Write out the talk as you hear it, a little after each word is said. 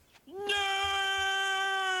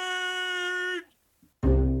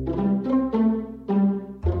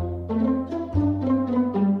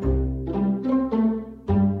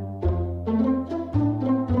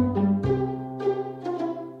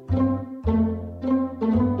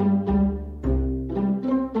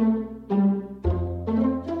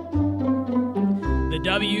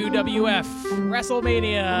WWF,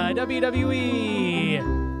 WrestleMania,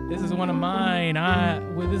 WWE. This is one of mine.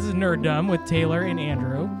 This is Nerddom with Taylor and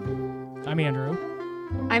Andrew. I'm Andrew.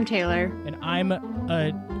 I'm Taylor. And I'm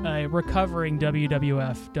a recovering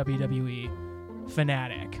WWF, WWE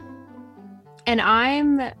fanatic. And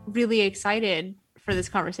I'm really excited for this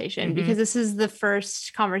conversation because this is the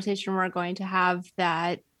first conversation we're going to have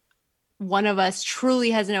that one of us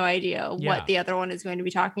truly has no idea what the other one is going to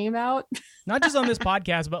be talking about. Not just on this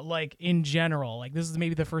podcast, but like in general. Like this is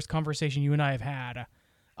maybe the first conversation you and I have had,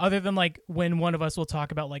 other than like when one of us will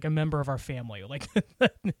talk about like a member of our family, like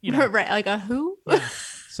you know, right? Like a who? Yeah.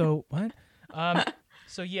 So what?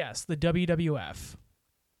 So yes, the WWF.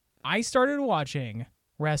 I started watching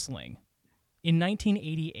wrestling in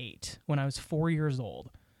 1988 when I was 4 years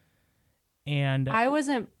old. And I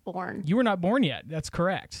wasn't born. You were not born yet. That's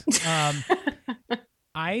correct.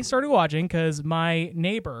 I started watching because my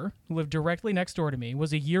neighbor, who lived directly next door to me,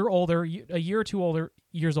 was a year or two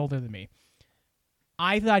years older than me.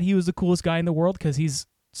 I thought he was the coolest guy in the world because he's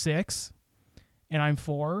 6 and I'm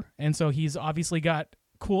 4. And so he's obviously got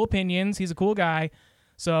cool opinions. He's a cool guy.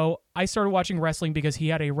 So I started watching wrestling because he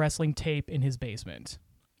had a wrestling tape in his basement.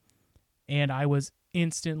 And I was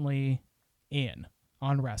instantly in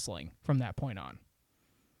on wrestling from that point on.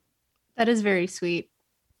 That is very sweet.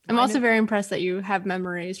 I'm also very impressed that you have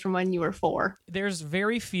memories from when you were 4. There's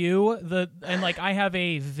very few. I have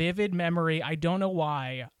a vivid memory. I don't know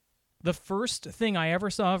why. The first thing I ever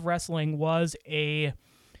saw of wrestling was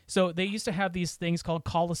so they used to have these things called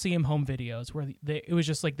Coliseum home videos where it was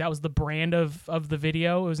just like that was the brand of the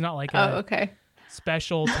video. It was not like a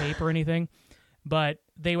special tape or anything. But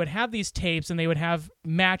they would have these tapes and they would have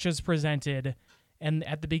matches presented. And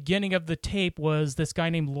at the beginning of the tape was this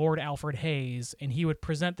guy named Lord Alfred Hayes, and he would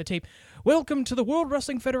present the tape. Welcome to the World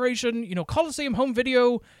Wrestling Federation, Coliseum home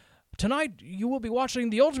video. Tonight you will be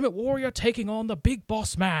watching the Ultimate Warrior taking on the Big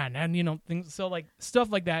Boss Man, and things like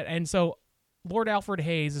stuff like that. And so Lord Alfred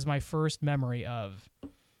Hayes is my first memory of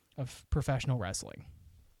professional wrestling.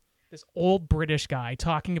 This old British guy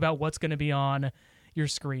talking about what's going to be on your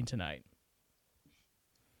screen tonight.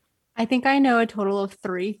 I think I know a total of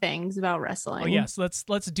 3 things about wrestling. Oh yes, let's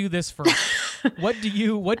do this first. What do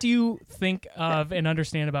you think of and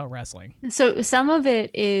understand about wrestling? So some of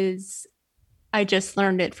it is I just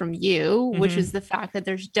learned it from you, which is the fact that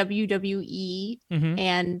there's WWE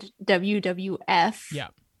and WWF. Yeah.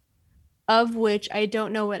 Of which I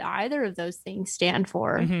don't know what either of those things stand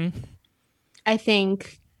for. I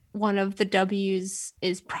think one of the W's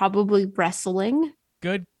is probably wrestling.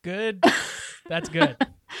 Good. That's good.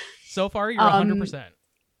 So far, you're 100%.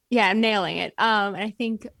 Yeah, I'm nailing it. And I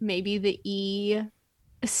think maybe the E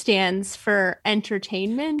stands for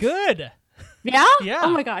entertainment. Good. Yeah? Yeah.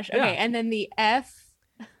 Oh my gosh. Okay. Yeah. And then the F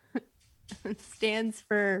stands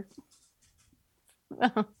for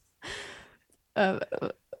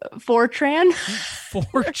Fortran.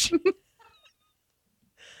 Fortune.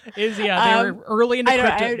 They were early into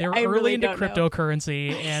crypto. They were early into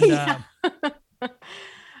cryptocurrency,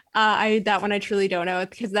 and that one I truly don't know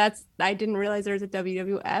because I didn't realize there was a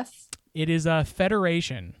WWF. It is a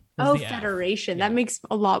federation. Federation. Yeah. That makes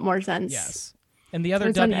a lot more sense. Yes, and the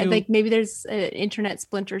other W, like maybe there's an internet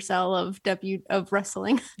splinter cell of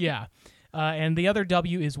wrestling. Yeah, and the other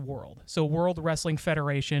W is World. So World Wrestling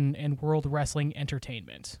Federation and World Wrestling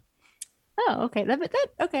Entertainment. Oh, okay. That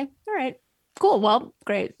okay. All right. Cool. Well,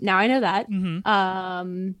 great. Now I know that.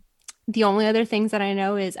 The only other things that I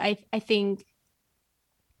know is I think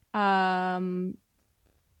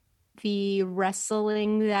the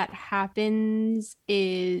wrestling that happens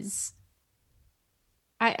is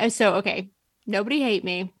okay. Nobody hate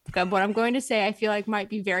me. What I'm going to say I feel like might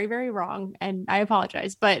be very, very wrong, and I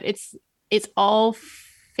apologize, but it's all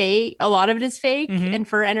fake. A lot of it is fake and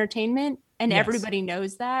for entertainment, and everybody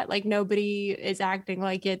knows that. Like nobody is acting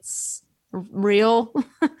like it's real.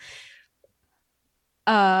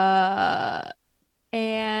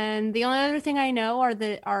 And the only other thing I know are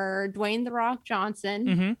Dwayne "The Rock"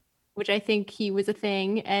 Johnson, which I think he was a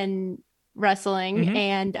thing in wrestling,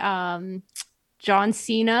 and John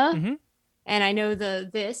Cena, and I know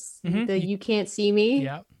the "You Can't See Me."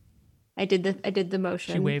 Yeah, I did the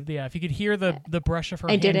motion. She waved the If you could hear the brush of her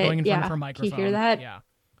hand going in front of her microphone. Can you hear that? Yeah.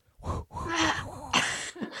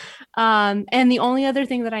 And the only other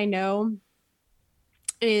thing that I know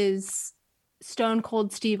is Stone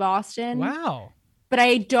Cold Steve Austin. Wow. But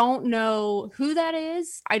I don't know who that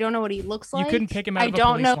is. I don't know what he looks like. You couldn't pick him out of a police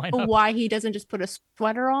lineup. I don't know why he doesn't just put a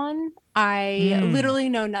sweater on. I literally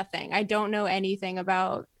know nothing. I don't know anything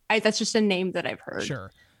about... that's just a name that I've heard. Sure.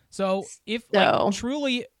 So if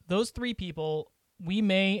truly those 3 people we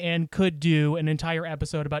may and could do an entire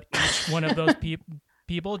episode about each one of those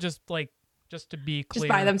people, just to be clear. Just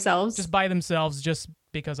by themselves, just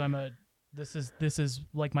because this is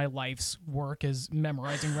like my life's work is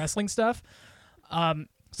memorizing wrestling stuff.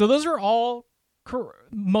 So those are all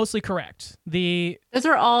mostly correct. Those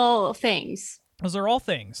are all things. Those are all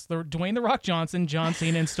things. Dwayne "The Rock" Johnson, John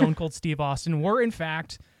Cena, and Stone Cold Steve Austin were, in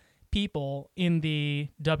fact, people in the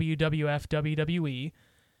WWF, WWE.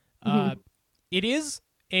 It is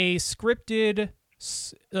a scripted,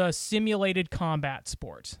 simulated combat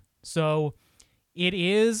sport. So it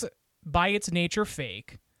is, by its nature,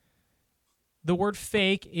 fake. The word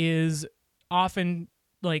fake is often,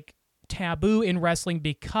 like, taboo in wrestling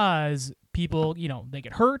because people, they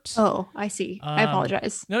get hurt. Oh, I see. I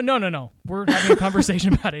apologize. No. We're having a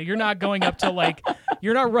conversation about it. You're not going up to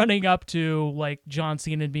you're not running up to John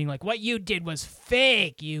Cena and being like, what you did was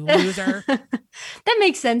fake, you loser. That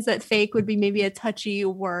makes sense that fake would be maybe a touchy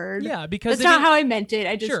word. Yeah, because that's not how I meant it.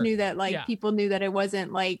 I just sure. knew that people knew that it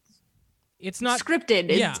wasn't it's not scripted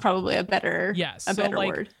is probably a better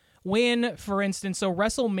word. When, for instance, so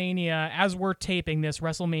WrestleMania, as we're taping this,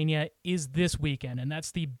 WrestleMania is this weekend, and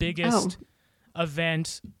that's the biggest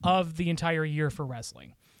event of the entire year for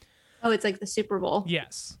wrestling. Oh, it's like the Super Bowl.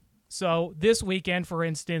 Yes. So this weekend, for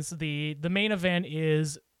instance, the main event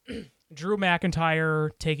is Drew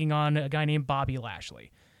McIntyre taking on a guy named Bobby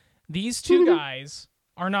Lashley. These two guys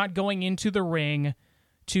are not going into the ring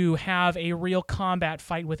to have a real combat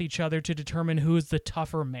fight with each other to determine who's the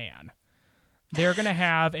tougher man. They're going to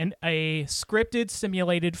have a scripted,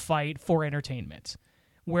 simulated fight for entertainment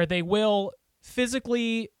where they will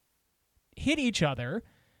physically hit each other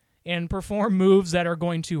and perform moves that are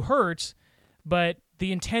going to hurt, but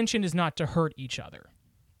the intention is not to hurt each other.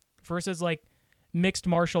 Versus mixed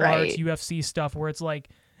martial arts, UFC stuff where it's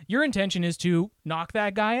your intention is to knock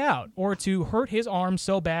that guy out or to hurt his arm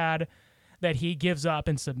so bad that he gives up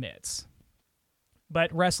and submits.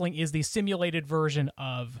 But wrestling is the simulated version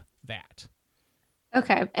of that.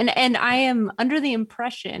 Okay. And I am under the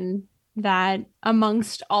impression that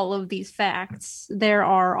amongst all of these facts, there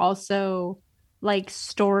are also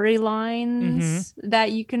storylines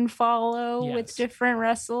that you can follow with different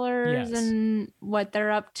wrestlers and what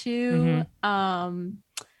they're up to.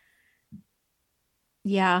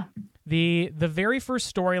 Yeah. The very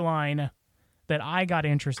first storyline that I got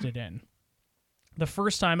interested in, the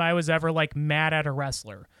first time I was ever mad at a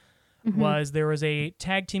wrestler, was there was a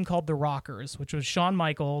tag team called the Rockers, which was Shawn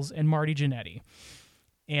Michaels and Marty Jannetty.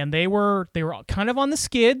 And they were kind of on the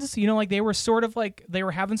skids, they were sort of they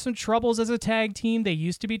were having some troubles as a tag team. They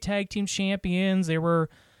used to be tag team champions. They were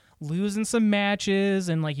losing some matches,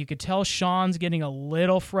 and you could tell Shawn's getting a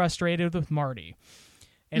little frustrated with Marty.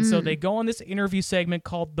 And so they go on this interview segment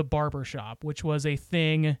called The Barbershop, which was a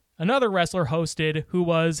thing another wrestler hosted who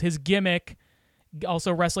was his gimmick.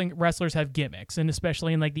 Also, wrestlers have gimmicks, and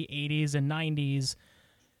especially in the 80s and 90s,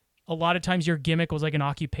 a lot of times your gimmick was an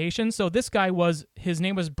occupation. So this guy his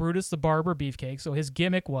name was Brutus the Barber Beefcake. So his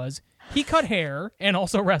gimmick was he cut hair and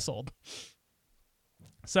also wrestled.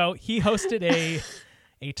 So he hosted a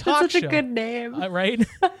talk That's show. such a good name. Right?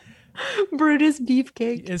 Brutus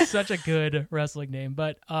Beefcake is such a good wrestling name.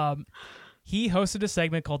 But he hosted a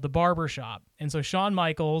segment called The Barbershop. And so Shawn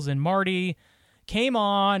Michaels and Marty came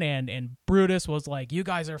on, and Brutus was like, you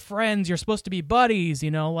guys are friends, you're supposed to be buddies,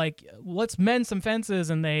 let's mend some fences.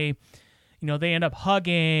 And they end up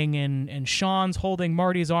hugging, and Shawn's holding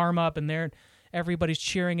Marty's arm up, and everybody's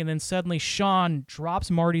cheering, and then suddenly Shawn drops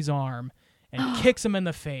Marty's arm and kicks him in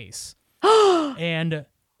the face. And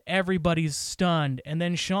everybody's stunned. And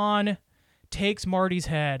then Shawn takes Marty's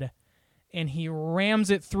head and he rams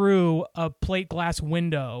it through a plate glass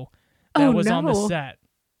window that was on the set.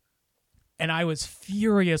 And I was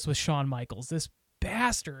furious with Shawn Michaels, this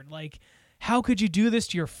bastard. How could you do this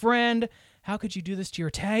to your friend? How could you do this to your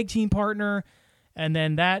tag team partner? And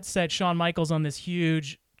then that set Shawn Michaels on this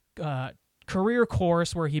huge career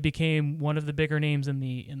course where he became one of the bigger names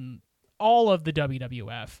in all of the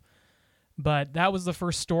WWF. But that was the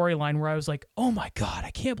first storyline where I was like, oh my God, I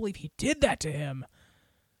can't believe he did that to him.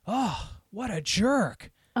 Oh, what a jerk.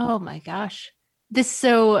 Oh my gosh. This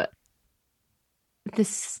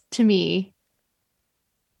to me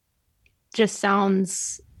just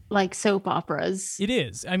sounds like soap operas. It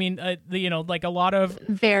is. I mean, a lot of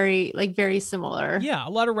very similar. Yeah, a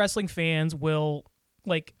lot of wrestling fans will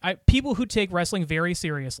people who take wrestling very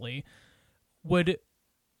seriously would,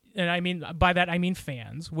 and I mean by that I mean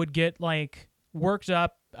fans would get worked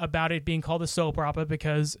up about it being called a soap opera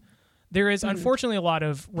because there is unfortunately a lot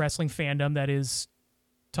of wrestling fandom that is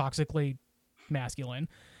toxically masculine.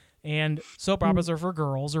 And soap operas are for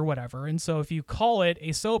girls or whatever. And so if you call it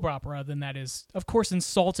a soap opera, then that is, of course,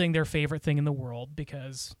 insulting their favorite thing in the world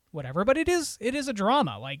because whatever. But it is a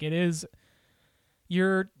drama. Like it is,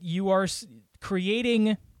 you are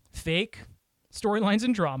creating fake storylines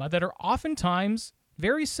and drama that are oftentimes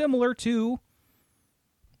very similar to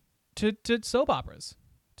soap operas,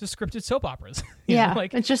 to scripted soap operas. Yeah,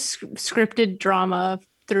 like it's just scripted drama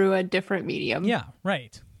through a different medium. Yeah,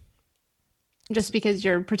 right. Just because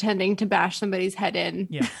you're pretending to bash somebody's head in,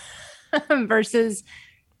 yeah, versus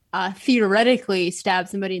theoretically stab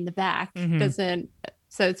somebody in the back doesn't.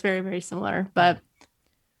 So it's very, very similar. But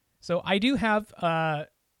so I do have.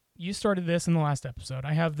 You started this in the last episode.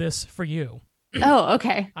 I have this for you. Oh,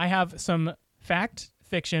 okay. I have some fact,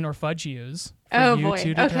 fiction, or fudge use. Oh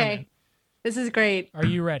boy. Okay. This is great. Are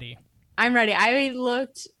you ready? I'm ready. I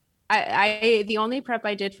looked. I the only prep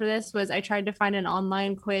I did for this was I tried to find an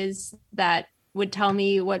online quiz that would tell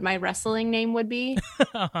me what my wrestling name would be.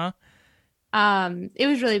 uh-huh. It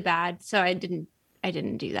was really bad, so I didn't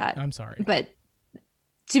do that. I'm sorry. But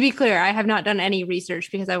to be clear, I have not done any research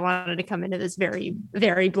because I wanted to come into this very,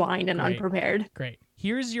 very blind and unprepared. Great.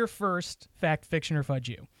 Here's your first fact, fiction, or fudge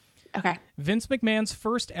you. Okay. Vince McMahon's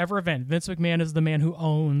first ever event. Vince McMahon is the man who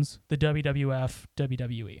owns the WWF,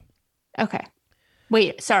 WWE. Okay.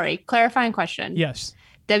 Wait, sorry. Clarifying question. Yes.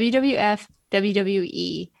 WWF,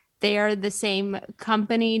 WWE. They are the same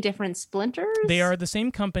company, different splinters? They are the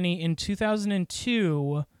same company. In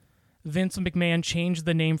 2002, Vince McMahon changed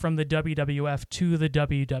the name from the WWF to the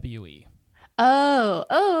WWE.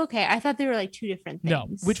 Oh, okay. I thought they were like two different things. No,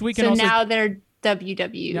 which we can so also... now they're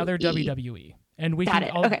WWE. Now they're WWE. And we Got can...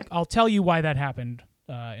 it. Okay. I'll tell you why that happened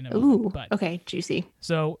in a moment. But, okay. Juicy.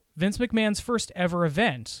 So Vince McMahon's first ever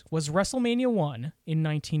event was WrestleMania 1 in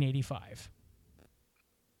 1985.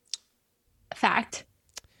 Fact.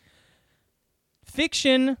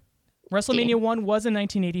 Fiction, WrestleMania 1 was in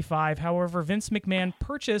 1985. However, Vince McMahon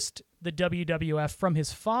purchased the WWF from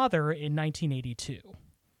his father in 1982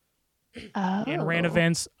 and ran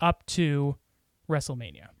events up to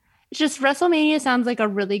WrestleMania. It's just WrestleMania sounds like a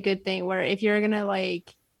really good thing where if you're going to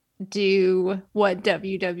like do what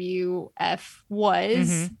WWF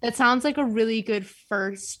was, that sounds like a really good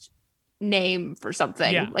first name for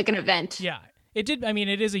something, like an event. Yeah, it did. I mean,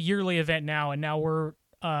 it is a yearly event now, and now we're...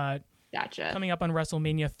 Gotcha. Coming up on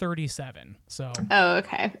WrestleMania 37. So. Oh,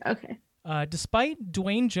 okay. Okay. Despite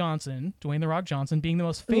Dwayne The Rock Johnson, being the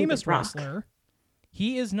most famous wrestler,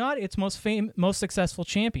 he is not its most successful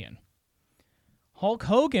champion. Hulk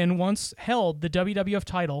Hogan once held the WWF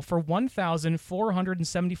title for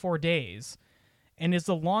 1,474 days, and is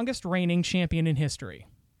the longest reigning champion in history.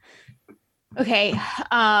 Okay,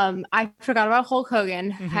 I forgot about Hulk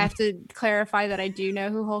Hogan. I have to clarify that I do know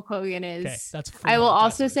who Hulk Hogan is. Okay, that's I will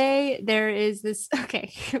also say there is this.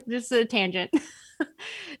 Okay, this is a tangent.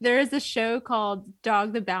 There is this show called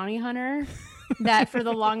Dog the Bounty Hunter that for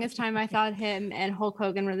the longest time I thought him and Hulk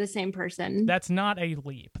Hogan were the same person. That's not a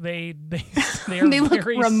leap. They look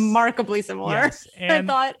remarkably similar. Yes,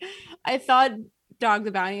 and I thought Dog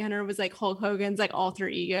the Bounty Hunter was like Hulk Hogan's like alter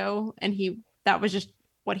ego, and that was just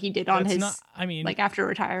what he did on like after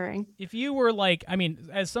retiring. If you were like, I mean,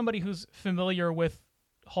 as somebody who's familiar with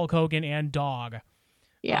Hulk Hogan and Dog,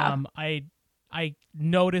 I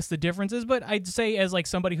notice the differences, but I'd say as like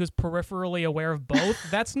somebody who's peripherally aware of both,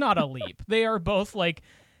 that's not a leap. They are both like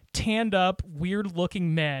tanned up, weird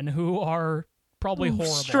looking men who are probably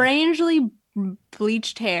horrible. Strangely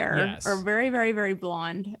bleached hair, yes. Or very, very, very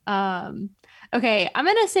blonde. Okay, I'm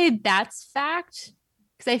going to say that's fact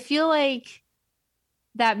because I feel like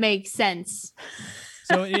that makes sense.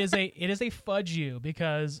 So it is a fudge you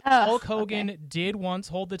because Hulk Hogan did once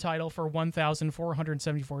hold the title for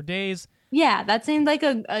 1,474 days. Yeah, that seemed like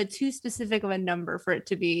a too specific of a number for it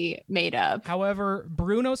to be made up. However,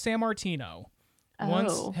 Bruno Sammartino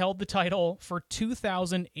once held the title for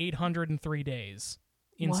 2,803 days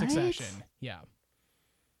in succession. Yeah.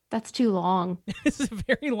 That's too long. It's a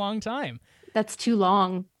very long time. That's too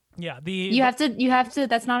long. Yeah, you have to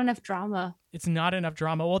that's not enough drama. It's not enough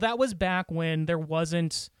drama. Well, that was back when there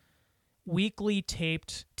wasn't weekly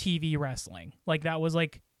taped TV wrestling. Like that was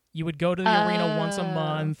like you would go to the arena once a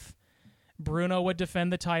month. Bruno would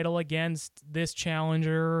defend the title against this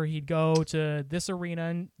challenger. He'd go to this arena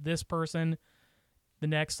and this person. The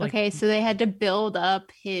next okay, so they had to build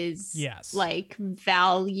up his like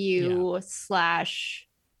value /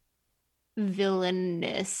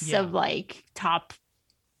 villainous of like top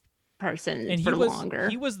person and for longer.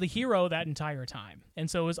 He was the hero that entire time. And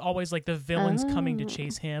so it was always like the villains coming to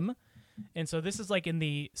chase him. And so this is like in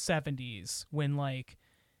the 70s when like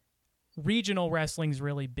regional wrestling's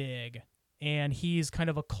really big and he's kind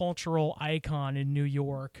of a cultural icon in New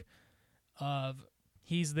York.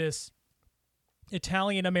 He's this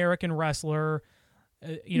Italian American wrestler,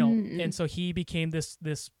 and so he became this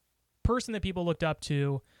person that people looked up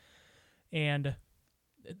to, and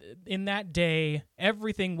in that day,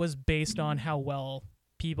 everything was based on how well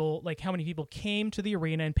people, like how many people came to the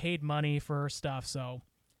arena and paid money for stuff. So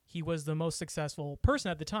he was the most successful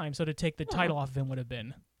person at the time. So to take the title off of him would have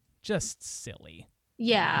been just silly.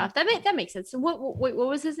 Yeah, that makes sense. What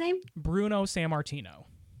was his name? Bruno Sammartino.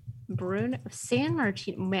 Bruno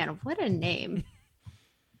Sammartino. Man, what a name.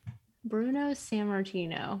 Bruno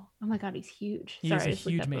Sammartino. Oh my God, he's huge. He's a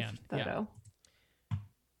huge man. Photo. Yeah.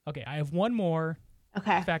 Okay, I have one more.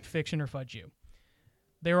 Okay. Fact, fiction, or fudge you.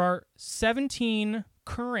 There are 17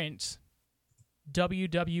 current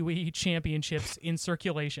WWE championships in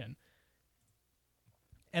circulation.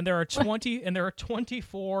 And there are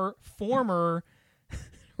 24 former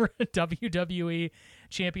WWE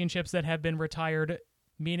championships that have been retired,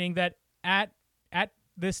 meaning that at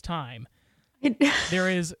this time there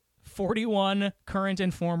is 41 current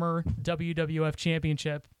and former WWF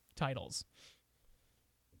championship titles.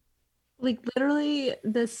 Like literally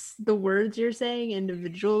the words you're saying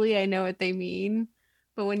individually, I know what they mean,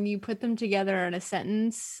 but when you put them together in a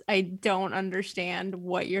sentence, I don't understand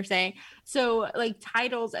what you're saying. So like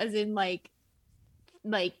titles as in like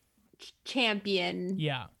champion,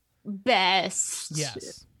 yeah, best,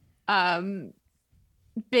 yes,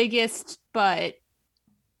 biggest butt.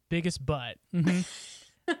 Mm-hmm.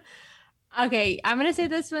 Okay, I'm gonna say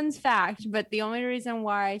this one's fact, but the only reason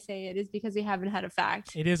why I say it is because we haven't had a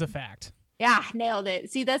fact. It is a fact. Yeah, nailed it.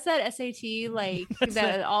 See, that's that SAT, like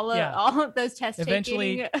all of those test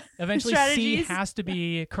eventually strategies. C has to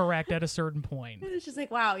be correct at a certain point. It's just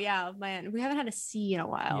like, wow, yeah, man, we haven't had a C in a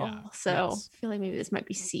while, I feel like maybe this might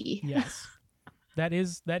be C. Yes, that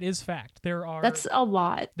is fact. That's a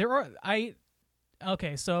lot.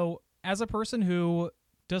 Okay, so as a person who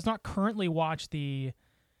does not currently watch the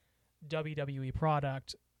WWE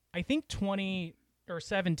product, I think 20 or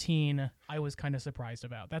 17 I was kind of surprised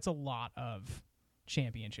about. That's a lot of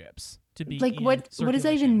championships to be like. What does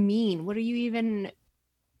that even mean? What are you even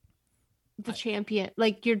the champion?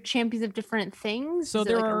 Like you're champions of different things? So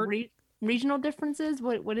there are regional differences.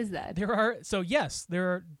 What is that? There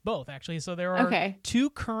are both actually. So there are two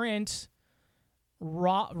current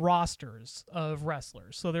rosters of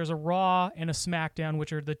wrestlers. So there's a Raw and a SmackDown,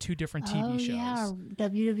 which are the two different TV shows. Yeah,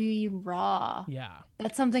 WWE Raw. Yeah,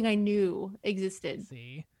 that's something I knew existed.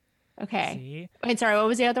 See. Okay. See? Wait, sorry. What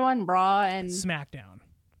was the other one? Raw and SmackDown.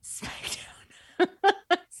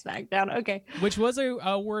 SmackDown. Okay. Which was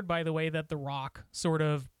a word, by the way, that The Rock sort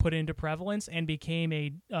of put into prevalence and became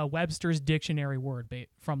a Webster's Dictionary word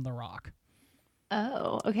from The Rock.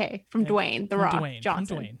 Oh, okay. From Dwayne, The Rock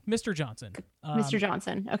Johnson. From Dwayne, Mr. Johnson. Mr.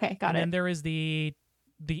 Johnson. Okay, got it. And then there is the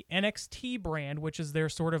NXT brand, which is their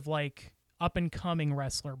sort of like up and coming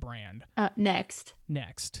wrestler brand. Next.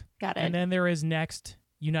 Got it. And then there is Next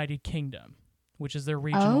United Kingdom, which is their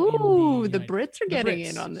regional. Oh, the Brits are getting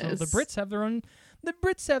in on this. So the Brits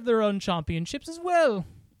have their own championships as well.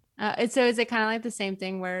 So is it kind of like the same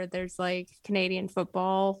thing where there's like Canadian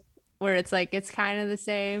football? Where it's like it's kind of the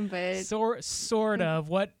same, but sort of.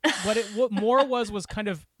 What more was kind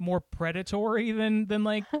of more predatory than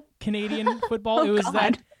like Canadian football. It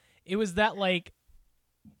was that like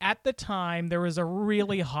at the time there was a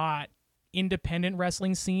really hot independent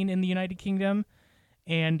wrestling scene in the United Kingdom,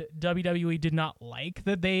 and WWE did not like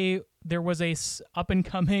that there was a up and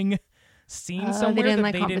coming scene somewhere they didn't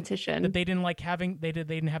that like competition. They didn't like having they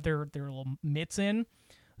didn't have their little mitts in,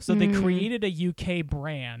 so they created a UK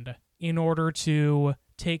brand in order to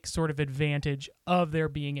take sort of advantage of there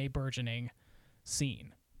being a burgeoning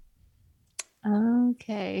scene.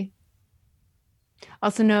 Okay.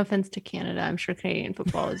 Also, no offense to Canada. I'm sure Canadian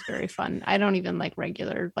football is very fun. I don't even like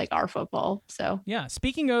regular, like our football. So yeah.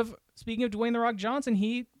 Speaking of Dwayne The Rock Johnson,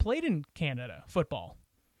 he played in Canada football.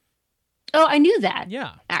 Oh, I knew that.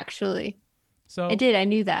 Yeah. Actually. So I did. I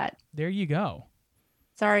knew that. There you go.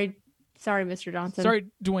 Sorry, Mr. Johnson. Sorry,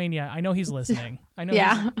 Dwayne. Yeah, I know he's listening. I know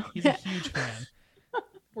he's a huge fan.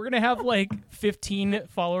 We're going to have like 15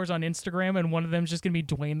 followers on Instagram, and one of them is just going to be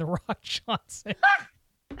Dwayne The Rock Johnson.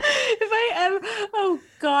 If I ever, oh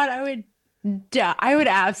God, I would die. I would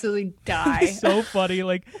absolutely die. So funny.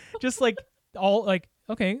 Like, just like all like,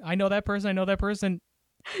 okay, I know that person.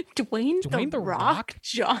 Dwayne the Rock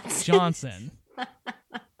Johnson.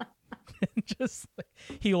 Just like,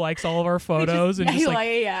 he likes all of our photos and he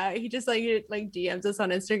just like DMs us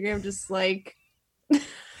on Instagram, just like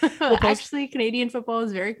well, actually Canadian football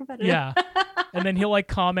is very competitive. Yeah. And then he'll like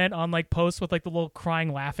comment on like posts with like the little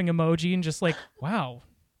crying laughing emoji and just like, wow,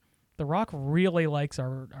 The Rock really likes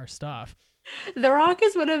our stuff. The Rock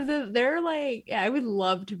is one of they're like, yeah, I would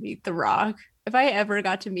love to meet The Rock. If I ever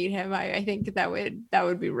got to meet him, I think that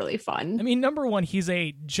would be really fun. I mean, number one, he's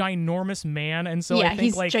a ginormous man, and so yeah, I think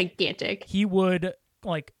he's like gigantic. he would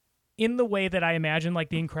like in the way that I imagine like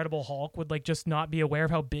the Incredible Hulk would like just not be aware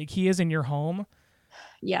of how big he is in your home.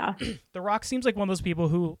 Yeah. The Rock seems like one of those people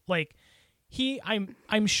who like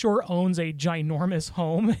I'm sure owns a ginormous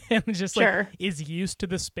home and just like is used to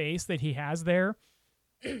the space that he has there.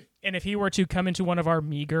 And if he were to come into one of our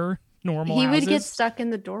meager normal houses, would get stuck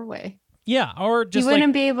in the doorway. Yeah, or just he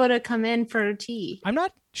wouldn't be able to come in for tea. I'm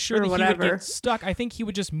not sure that he would get stuck. I think he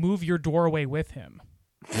would just move your doorway with him.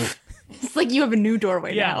 It's like you have a new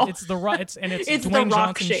doorway now. Yeah, it's it's Dwayne the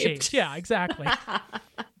Rock Johnson shaped. Yeah, exactly.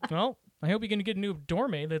 Well, I hope you're gonna get a new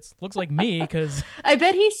doormate that looks like me, because I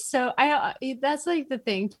bet he's so. That's like the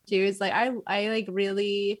thing too. Is like I like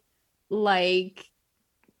really like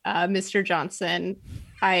Mr. Johnson.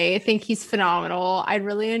 I think he's phenomenal. I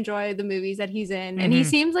really enjoy the movies that he's in, and he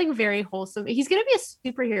seems like very wholesome. He's gonna be a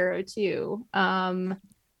superhero too.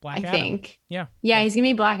 Black Adam. Think. Yeah, he's gonna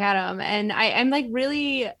be Black Adam, and I'm like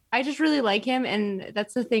really, I just really like him, and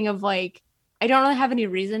that's the thing of like, I don't really have any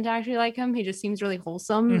reason to actually like him. He just seems really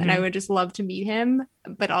wholesome, and I would just love to meet him.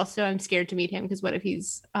 But also, I'm scared to meet him because what if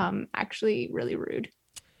he's actually really rude?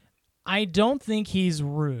 I don't think he's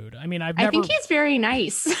rude. I mean, I think he's very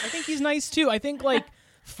nice. I think he's nice too. I think like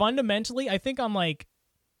fundamentally, I think on like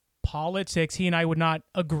politics, he and I would not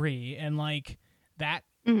agree, and like that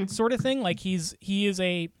sort of thing. Like he's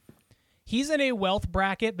in a wealth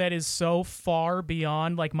bracket that is so far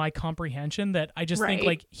beyond like my comprehension that I just think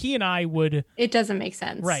like he and I would. It doesn't make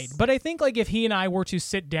sense, right? But I think like if he and I were to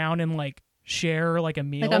sit down and like share like a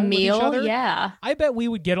meal, with each other, I bet we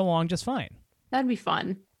would get along just fine. That'd be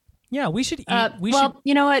fun. Yeah, we should eat.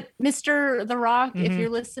 You know what, Mr. The Rock, if you're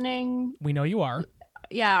listening, we know you are.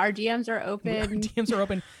 Yeah, our DMs are open. Our DMs are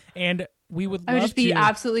open, and we would. I would just be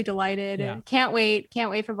absolutely delighted. Yeah. Can't wait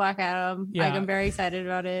for Black Adam. Yeah. Like, I'm very excited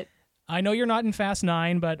about it. I know you're not in Fast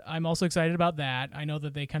 9, but I'm also excited about that. I know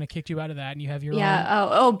that they kind of kicked you out of that, and you have your own.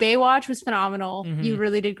 Oh, Baywatch was phenomenal. You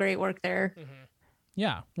really did great work there.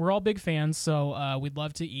 Yeah, we're all big fans, so we'd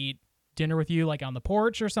love to eat dinner with you, like on the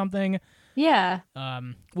porch or something. Yeah.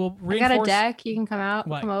 We'll reinforce. I got a deck. You can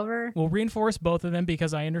come over. We'll reinforce both of them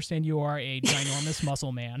because I understand you are a ginormous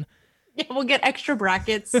muscle man. Yeah, we'll get extra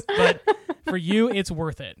brackets. But for you, it's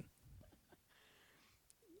worth it.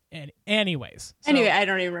 And anyways. Anyway, I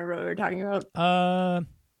don't even remember what we were talking about.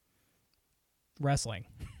 Wrestling.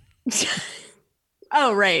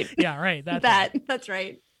 Oh, right. Yeah, right. That's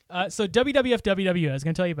right. So WWF, WWE, I was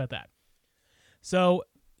going to tell you about that. So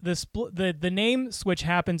the name switch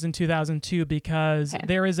happens in 2002 because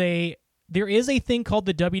there is a thing called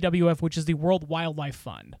the WWF, which is the World Wildlife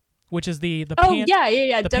Fund, which is the the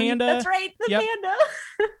panda. That's right, the panda.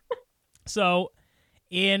 So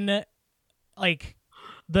in like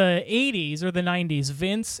the 80s or the 90s,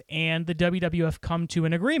 Vince and the WWF come to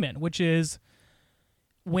an agreement, which is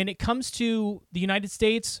when it comes to the United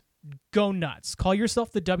States, go nuts. Call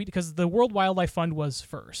yourself the because the World Wildlife Fund was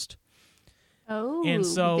first. Oh, and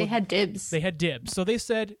so they had dibs. So they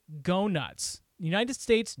said, go nuts. United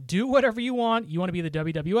States, do whatever you want. You want to be the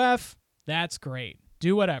WWF? That's great.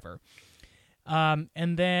 Do whatever. And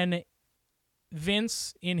then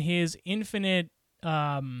Vince, in his infinite,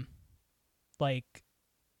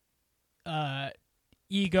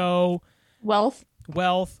 ego, wealth,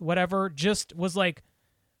 whatever, just was like,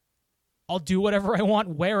 I'll do whatever I want,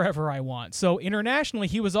 wherever I want. So internationally,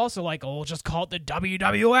 he was also like, oh, just call it the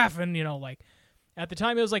WWF. And, like at the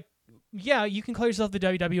time it was like, yeah, you can call yourself the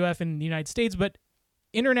WWF in the United States, but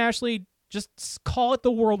internationally, just call it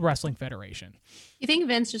the World Wrestling Federation. You think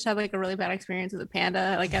Vince just had like a really bad experience with a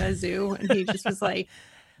panda, like at a zoo, and he just was like,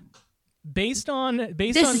 this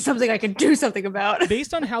is something I can do something about.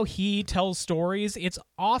 Based on how he tells stories, it's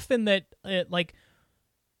often that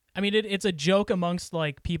it's a joke amongst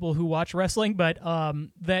like people who watch wrestling, but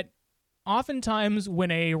that oftentimes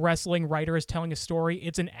when a wrestling writer is telling a story,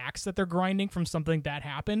 it's an axe that they're grinding from something that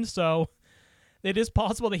happened. So it is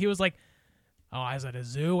possible that he was like, oh, I was at a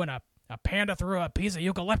zoo and a panda threw a piece of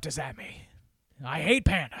eucalyptus at me. I hate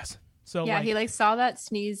pandas. So yeah, he saw that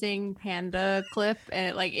sneezing panda clip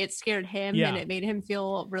and it scared him and it made him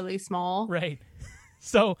feel really small. Right.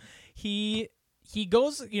 So he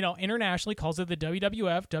goes, internationally calls it the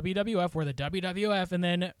WWF, we're the WWF, and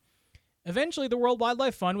then eventually the World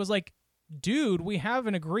Wildlife Fund was like, dude, we have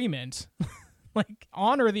an agreement. like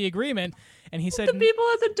honor the agreement. And he said, the people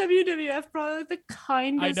at the WWF probably like the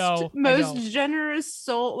kindest, most generous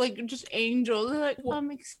soul, like just angels. They're like,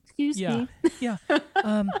 excuse me. Yeah.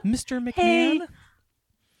 Mr. McMahon, hey,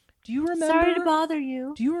 do you remember? Sorry to bother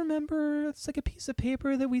you. Do you remember? It's like a piece of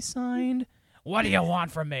paper that we signed. What do you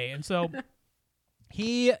want from me? And so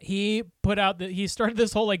he put out he started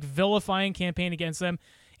this whole like vilifying campaign against them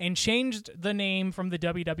and changed the name from the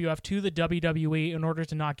WWF to the WWE in order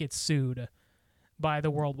to not get sued by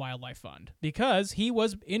the World Wildlife Fund because he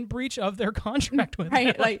was in breach of their contract with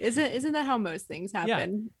them. Like isn't that how most things happen? Yeah,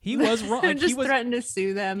 he was wrong. Like, just threatened to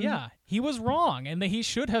sue them. Yeah, he was wrong, and he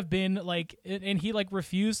should have been like, and he like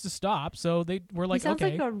refused to stop. So they were like, he sounds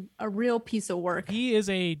okay, like a real piece of work. He is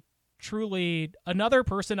a truly another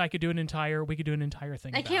person we could do an entire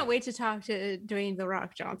thing. I can't wait to talk to Dwayne The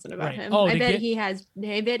Rock Johnson about him. I bet he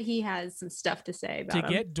has some stuff to say about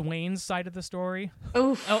him. Get Dwayne's side of the story.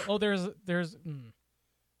 Oof. There's we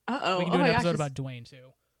can do an episode about Dwayne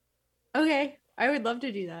too. Okay, I would love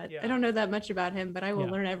to do that. Yeah. I don't know that much about him, but I will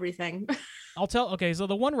learn everything. So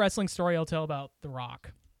the one wrestling story I'll tell about The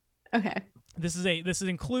Rock. Okay. This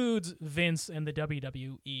includes Vince and the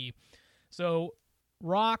WWE. So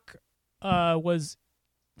Rock was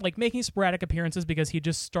like making sporadic appearances because he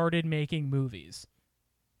just started making movies.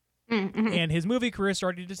 Mm-hmm. And his movie career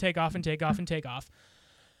started to take off.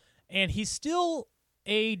 And he's still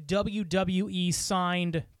a WWE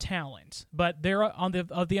signed talent, but they're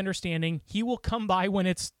of the understanding he will come by when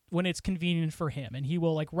it's convenient for him, and he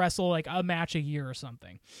will like wrestle like a match a year or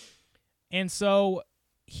something. And so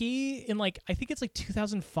he in like I think it's like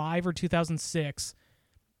 2005 or 2006.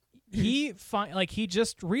 He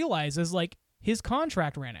just realizes like his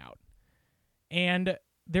contract ran out, and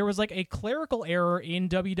there was like a clerical error in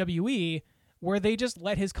WWE where they just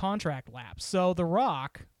let his contract lapse. So The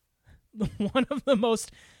Rock, one of the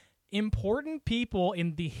most important people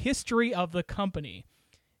in the history of the company,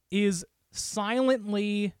 is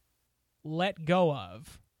silently let go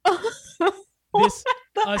of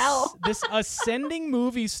this ascending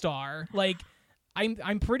movie star. Like,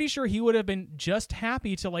 I'm pretty sure he would have been just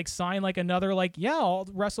happy to like sign like another like I'll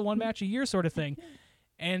wrestle one match a year sort of thing.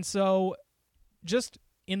 And so just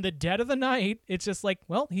in the dead of the night, it's just like,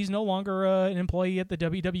 well, he's no longer an employee at the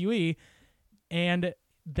WWE. And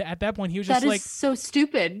at that point, he was just like, that is so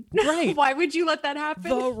stupid. Right. Why would you let that happen?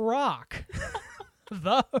 The Rock.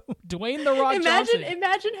 Dwayne The Rock Johnson.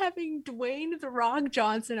 Imagine having Dwayne The Rock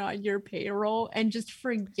Johnson on your payroll and just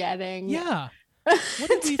forgetting. Yeah. What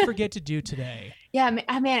did we forget to do today? Yeah,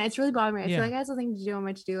 man, it's really bothering me. I feel like I have something to do on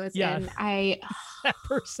my to-do list. Yeah. And that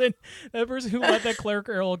person who let that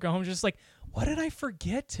clerical error go home, just like, what did I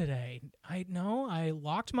forget today? I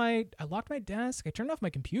locked my desk. I turned off my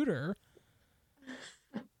computer.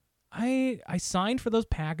 I signed for those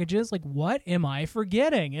packages. Like, what am I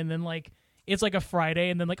forgetting? And then like it's like a Friday,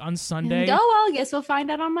 and then like on Sunday. Oh well, I guess we'll find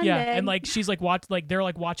out on Monday. Yeah, and like she's like they're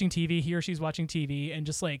like watching TV. He or she's watching TV, and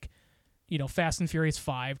just like, Fast and Furious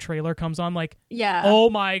 5 trailer comes on, like, yeah. Oh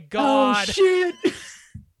my God. Oh shit.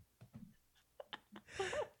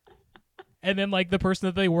 And then like the person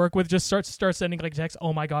that they work with just starts sending like texts.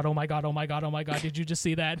 Oh my God. Oh my God. Oh my God. Oh my God. Did you just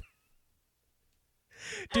see that?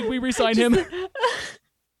 Did we resign him?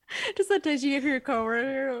 Just that text you give your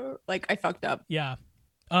coworker, like, I fucked up. Yeah.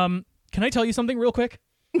 Can I tell you something real quick?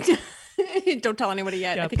 Don't tell anybody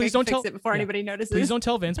yet. Yeah, I think please I can don't fix it before anybody notices. Please don't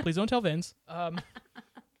tell Vince. Please don't tell Vince.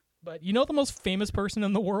 But you know the most famous person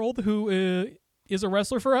in the world who is a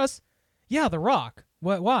wrestler for us? Yeah, The Rock.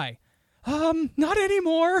 What? Why? Not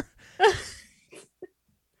anymore.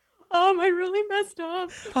 I really messed up.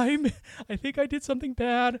 I think I did something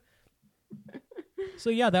bad. So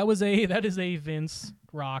yeah, that is a Vince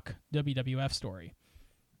Rock WWF story.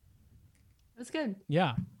 That's good.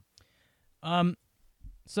 Yeah.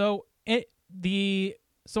 So I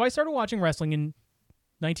started watching wrestling in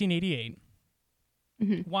 1988.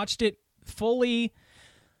 Mm-hmm. Watched it fully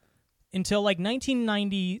until like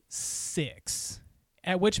 1996.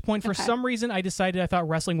 At which point, for some reason, I decided I thought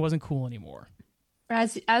wrestling wasn't cool anymore.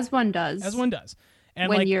 As one does. As one does. And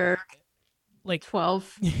when like, you're like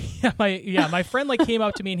 12. my friend like came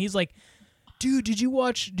up to me and he's like, dude, did you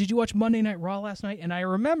watch Monday Night Raw last night? And I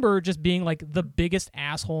remember just being like the biggest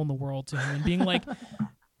asshole in the world to him and being like,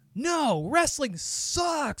 no, wrestling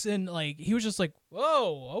sucks. And like, he was just like,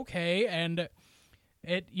 whoa, okay. And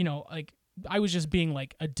it, like I was just being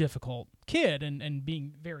like a difficult kid and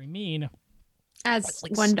being very mean. As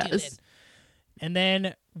like, one does. And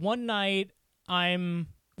then one night I'm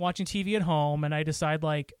watching TV at home and I decide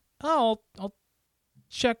like, I'll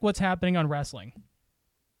check what's happening on wrestling.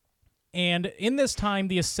 And in this time,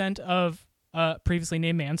 the ascent of previously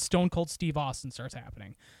named man, Stone Cold Steve Austin, starts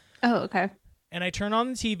happening. Oh, okay. And I turn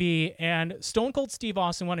on the TV, and Stone Cold Steve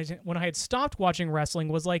Austin, when I had stopped watching wrestling,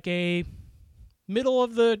 was like a middle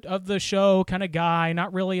of the show kind of guy,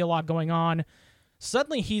 not really a lot going on.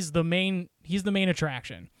 Suddenly, he's the main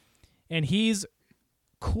attraction, and he's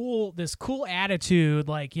cool. This cool attitude,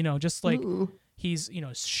 like, you know, just like Ooh. he's, you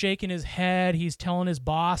know, shaking his head. He's telling his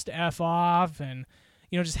boss to F off, and,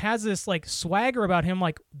 you know, just has this like swagger about him.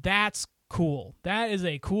 Like, that's cool. That is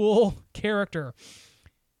a cool character.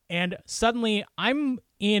 And suddenly I'm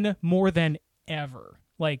in more than ever.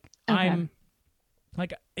 Like, Okay. I'm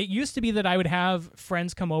like, it used to be that I would have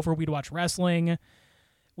friends come over. We'd watch wrestling.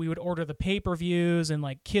 We would order the pay-per-views, and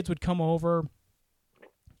like kids would come over.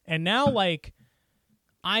 And now, like,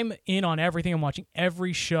 I'm in on everything. I'm watching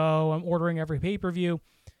every show. I'm ordering every pay-per-view.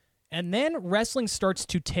 And then wrestling starts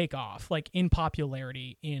to take off, like, in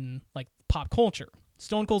popularity in like pop culture.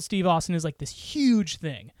 Stone Cold Steve Austin is like this huge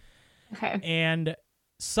thing. Okay. And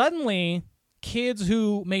suddenly, kids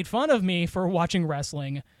who made fun of me for watching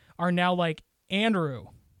wrestling are now like, Andrew,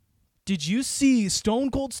 did you see Stone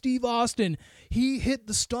Cold Steve Austin? He hit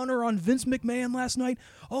the stunner on Vince McMahon last night.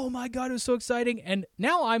 Oh my God, it was so exciting. And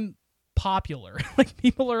now I'm popular. Like,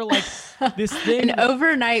 people are like, this thing. An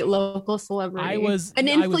overnight local celebrity. You were an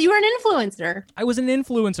influencer. I was an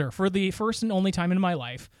influencer for the first and only time in my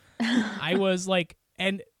life. I was like,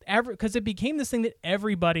 and because it became this thing that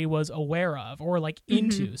everybody was aware of or like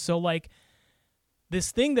into. Mm-hmm. So like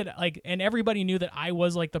this thing that like, and everybody knew that I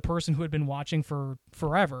was like the person who had been watching for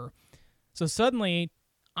forever. So suddenly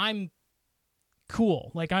I'm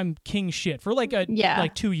cool. Like, I'm king shit for like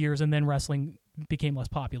like 2 years, and then wrestling became less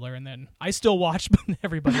popular, and then I still watched, but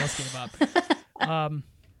everybody else gave up.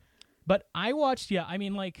 But I watched, I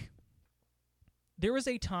mean, like, there was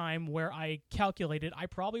a time where I calculated I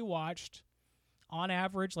probably watched on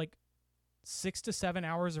average like 6 to 7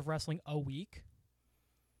 hours of wrestling a week.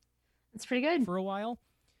 That's pretty good. For a while.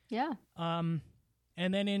 Yeah. And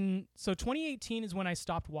then so 2018 is when I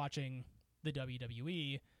stopped watching the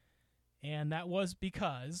WWE, and that was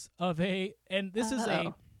because of this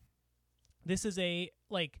is a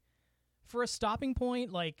like, for a stopping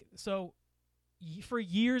point, like, so for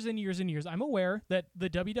years and years and years, I'm aware that the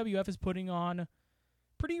WWF is putting on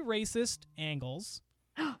pretty racist angles,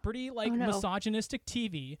 pretty like misogynistic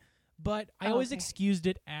TV, but I always excused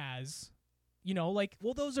it as, you know, like,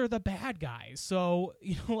 well, those are the bad guys. So,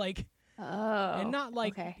 you know, like, and not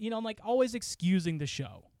like, you know, I'm like always excusing the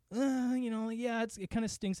show. You know, yeah, it kind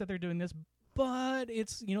of stinks that they're doing this, but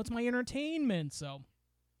it's, you know, it's my entertainment. So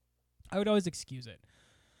I would always excuse it.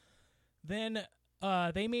 Then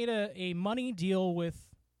they made a money deal with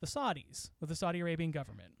the Saudis, with the Saudi Arabian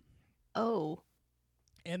government. Oh.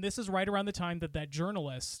 And this is right around the time that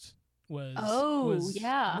journalist was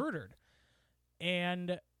murdered.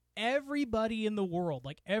 And everybody in the world,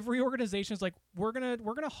 like every organization, is like, we're gonna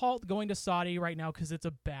halt going to Saudi right now because it's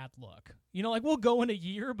a bad look. You know, like, we'll go in a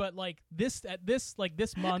year, but like this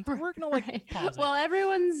month, we're gonna like pause it. Well,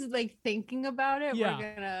 everyone's like thinking about it. Yeah.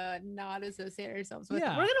 We're gonna not associate ourselves with.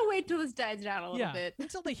 Yeah. We're gonna wait till this dies down a little bit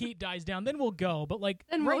until the heat dies down. Then we'll go. But like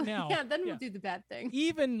then right now, we'll do the bad thing.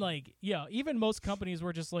 Even most companies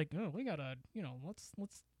were just like, oh, we gotta, you know,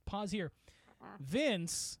 let's pause here.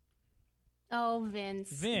 Vince. Oh,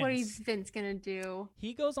 Vince. What is Vince going to do?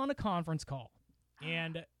 He goes on a conference call,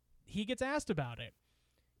 and he gets asked about it.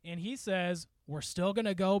 And he says, we're still going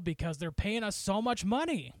to go because they're paying us so much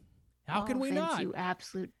money. How can we Vince, not? You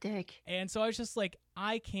absolute dick. And so I was just like,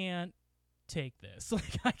 I can't take this.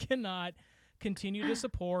 Like, I cannot continue to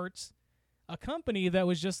support a company that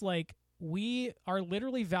was just like, we are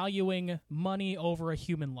literally valuing money over a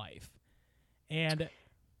human life. And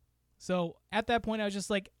so at that point, I was just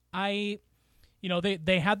like, you know,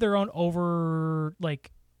 they had their own over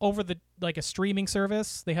a streaming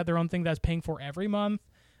service. They had their own thing that's paying for every month.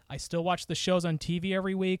 I still watch the shows on TV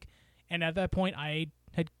every week, and at that point, I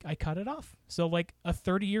cut it off. So like a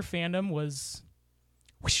 30-year fandom was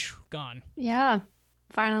gone. Yeah,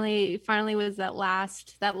 finally was that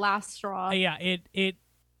last straw. Yeah, it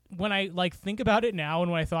when I like think about it now,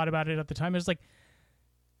 and when I thought about it at the time, it was like,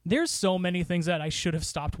 there's so many things that I should have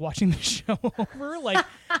stopped watching the show over, like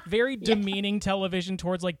very demeaning television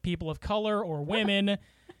towards like people of color or women,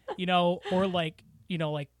 you know, or like, you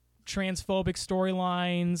know, like transphobic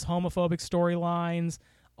storylines, homophobic storylines,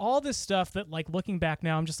 all this stuff that like looking back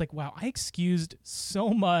now, I'm just like, wow, I excused so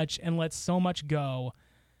much and let so much go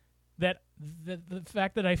that the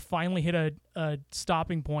fact that I finally hit a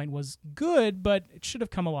stopping point was good, but it should have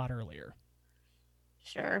come a lot earlier.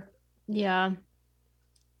 Sure. Yeah.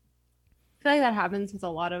 feel like that happens with a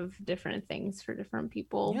lot of different things for different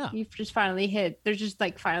people. Yeah. You've just finally there's just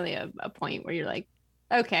like finally a point where you're like,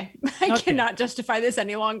 okay, I cannot justify this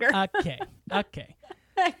any longer. Okay. Okay.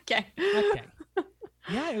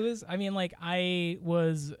 Yeah, it was, I mean, like, I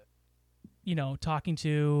was, talking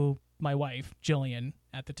to my wife, Jillian,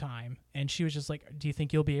 at the time, and she was just like, do you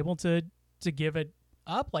think you'll be able to give it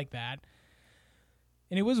up like that?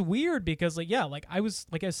 And it was weird because, like I was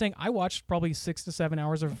saying, I watched probably 6 to 7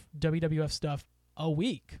 hours of WWF stuff a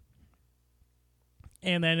week.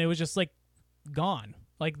 And then it was just, like, gone.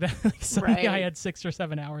 Like, that, suddenly I had 6 or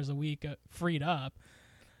 7 hours a week freed up.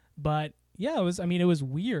 But, yeah, it was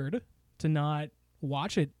weird to not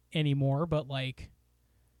watch it anymore. But, like,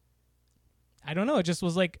 I don't know. It just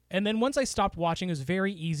was, like, and then once I stopped watching, it was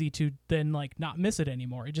very easy to then, like, not miss it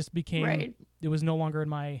anymore. It just became, it was no longer in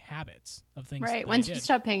my habits of things. Right. Once you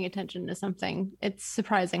stop paying attention to something, it's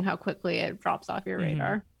surprising how quickly it drops off your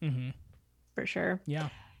radar. Mm-hmm. For sure. Yeah.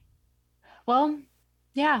 Well,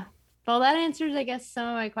 yeah. Well, that answers, I guess, some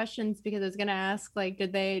of my questions, because I was going to ask, like,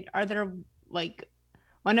 are there, like,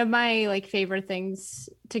 one of my, like, favorite things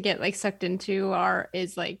to get, like, sucked into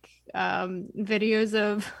is like videos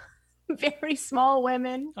of very small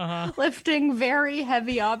women lifting very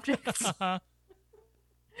heavy objects.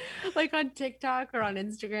 Like on TikTok or on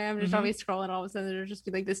Instagram, just always scrolling, all of a sudden there's just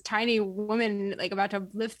be like this tiny woman like about to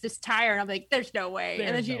lift this tire, and I'm like, there's no way.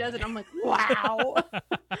 And then she does it, I'm like, wow.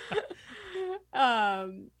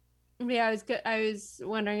 Yeah, I was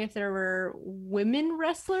wondering if there were women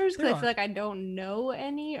wrestlers, because I feel like I don't know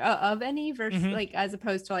any of any versus like, as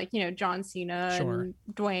opposed to, like, John Cena and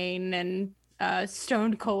Dwayne and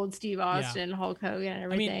Stone Cold Steve Austin, Hulk Hogan, and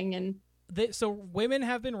everything. I mean, so women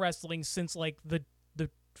have been wrestling since, like, the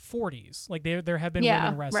 40s. Like, there have been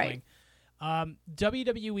women wrestling.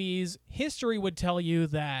 WWE's history would tell you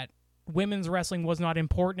that women's wrestling was not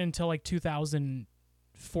important until, like,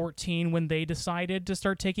 2014, when they decided to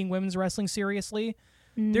start taking women's wrestling seriously.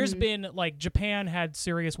 There's been, like, Japan had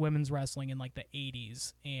serious women's wrestling in, like, the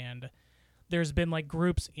 80s, and there's been, like,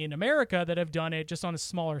 groups in America that have done it just on a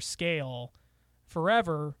smaller scale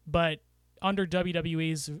forever, but under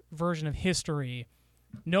WWE's version of history,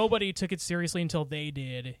 nobody took it seriously until they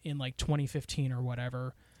did in, like, 2015 or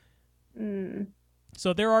whatever.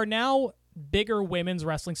 So there are now bigger women's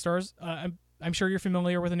wrestling stars. I'm sure you're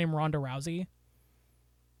familiar with the name Ronda Rousey.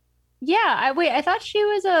 Yeah, I thought she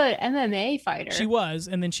was a MMA fighter. She was,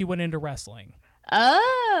 and then she went into wrestling.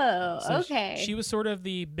 Oh, so okay. She was sort of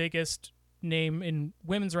the biggest name in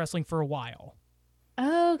women's wrestling for a while.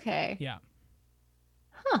 Okay. Yeah.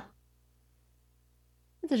 Huh.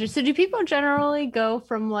 That's interesting. So do people generally go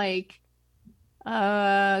from, like,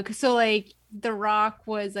 so, like, The Rock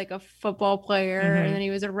was, like, a football player, and then he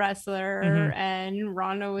was a wrestler, and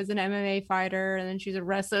Ronda was an MMA fighter, and then she's a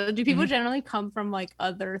wrestler. Do people generally come from, like,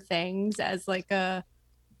 other things as, like, I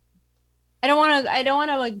don't want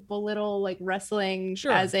to like belittle, like, wrestling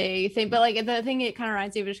as a thing, but, like, the thing it kind of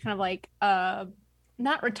reminds me of is just kind of like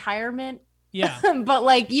not retirement, but,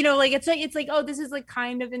 like, like it's like, oh, this is, like,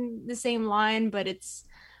 kind of in the same line, but it's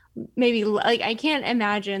maybe, like, I can't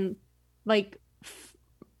imagine, like,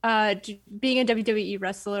 being a WWE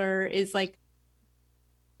wrestler is, like,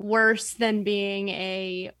 worse than being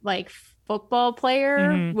a, like, football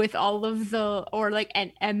player with all of the, or, like,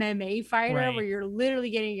 an MMA fighter where you're literally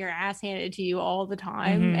getting your ass handed to you all the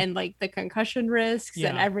time, and, like, the concussion risks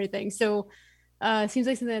and everything. So it seems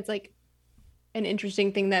like something that's, like, an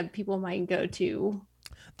interesting thing that people might go to.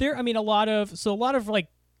 I mean, a lot of like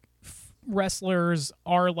wrestlers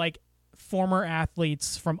are, like, former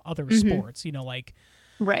athletes from other sports, like,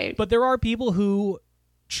 but there are people who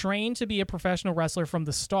train to be a professional wrestler from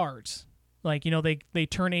the start. Like, they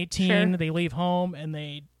turn 18, they leave home, and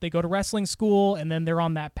they go to wrestling school, and then they're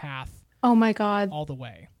on that path. Oh my God. All the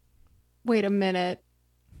way. Wait a minute.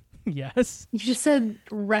 Yes. You just said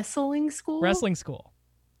wrestling school? Wrestling school.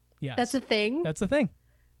 Yes. That's a thing? That's a thing.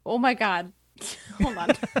 Oh my God. Hold on.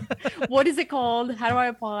 What is it called? How do I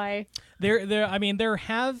apply? There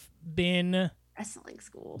have been wrestling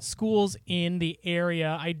schools in the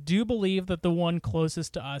area. I do believe that the one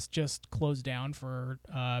closest to us just closed down for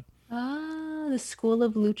the School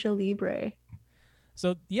of Lucha Libre.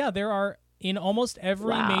 So yeah, there are in almost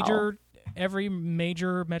every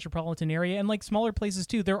major metropolitan area, and, like, smaller places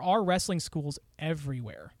too. There are wrestling schools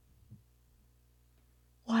everywhere.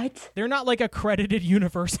 What? They're not, like, accredited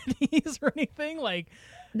universities or anything. Like,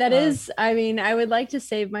 that is, I mean, I would like to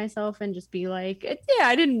save myself and just be like, yeah,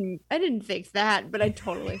 I didn't fix that, but I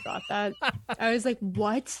totally thought that. I was like,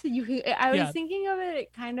 what? I was thinking of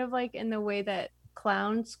it kind of like in the way that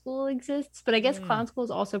clown school exists, but I guess clown school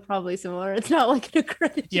is also probably similar. It's not like an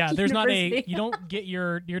accredited there's university. you don't get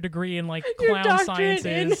your degree in like Your clown doctorate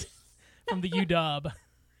sciences from the UW.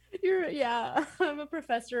 I'm a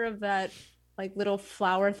professor of that like little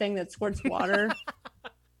flower thing that squirts water.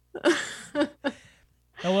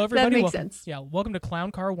 Hello, everybody. That makes welcome, sense. Yeah, welcome to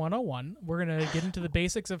Clown Car 101. We're going to get into the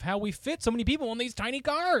basics of how we fit so many people in these tiny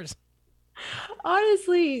cars.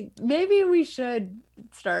 Honestly, maybe we should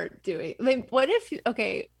start doing. Like, what if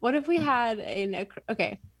we had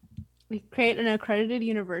we create an accredited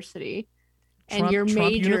university, and Trump, your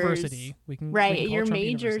Trump majors, University. We can call it your Trump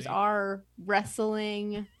majors University. are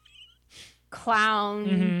wrestling,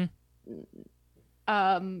 clown,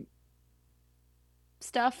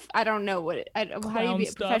 stuff. I don't know what how do you be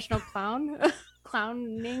a professional clown?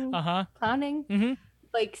 Clowning. Mm-hmm.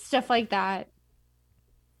 Like stuff like that.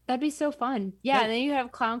 That'd be so fun. Yeah, and then you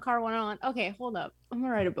have Clown Car 101. Okay, hold up. I'm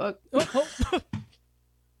gonna write a book.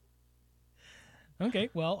 Okay,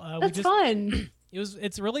 well, that's fun.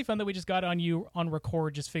 It's really fun that we just got on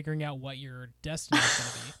record, just figuring out what your destiny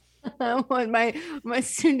is gonna be. What my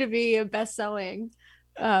soon to be a best-selling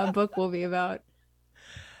book will be about.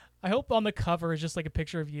 I hope on the cover is just like a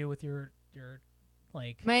picture of you with your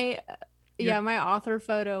like my author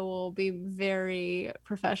photo will be very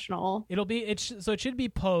professional. So it should be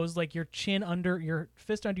posed like your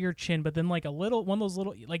fist under your chin, but then like one of those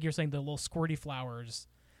little, like you're saying, the little squirty flowers.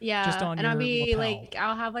 Yeah, just on and I'll be lapel. like,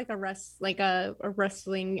 I'll have like a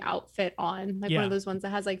wrestling outfit on, like one of those ones that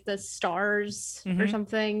has like the stars or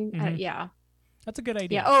something. Yeah, that's a good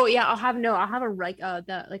idea. Yeah. Oh yeah, I'll have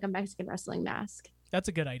a Mexican wrestling mask. That's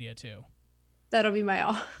a good idea too. That'll be my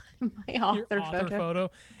author photo,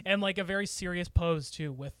 and like a very serious pose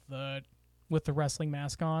too with the wrestling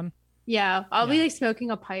mask on. Yeah, I'll be like smoking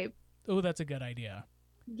a pipe. Oh, that's a good idea.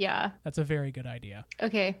 Yeah, that's a very good idea.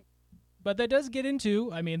 Okay. But that does get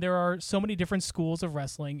into, I mean, there are so many different schools of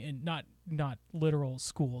wrestling, and not literal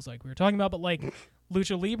schools like we were talking about, but like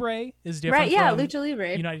Lucha Libre is different from Lucha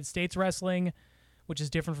Libre. United States wrestling, which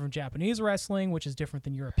is different from Japanese wrestling, which is different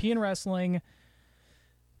than European wrestling.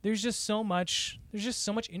 There's just so much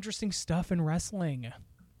interesting stuff in wrestling.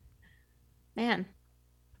 Man,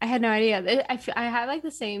 I had no idea. I had like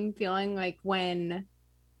the same feeling like when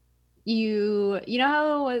you know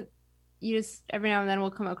how you just every now and then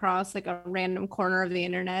will come across like a random corner of the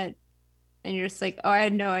internet and you're just like, oh, I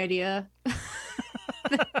had no idea.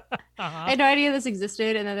 I had no idea this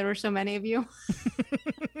existed and that there were so many of you.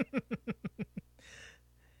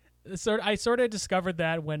 I sort of discovered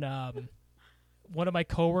that when one of my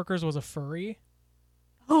coworkers was a furry.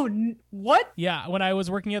 Oh, what? Yeah, when I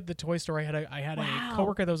was working at the toy store, I had a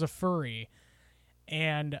coworker that was a furry,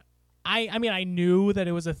 and I mean, I knew that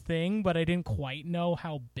it was a thing, but I didn't quite know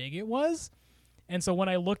how big it was. And so when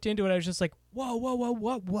I looked into it, I was just like, whoa,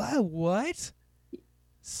 what?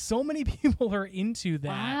 So many people are into that.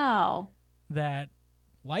 Wow. That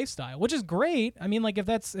lifestyle, which is great. I mean, like if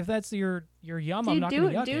that's your yum, I'm not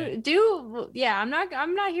going to yuck it. Yeah, I'm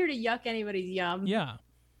not here to yuck anybody's yum. Yeah.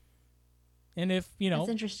 And if, you know. That's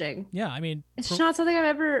interesting. Yeah, I mean. It's not something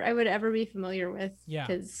I would ever be familiar with. Yeah.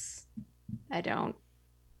 Because I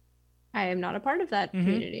am not a part of that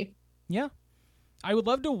community. Yeah. I would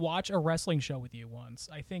love to watch a wrestling show with you once.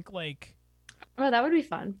 I think like... Oh, that would be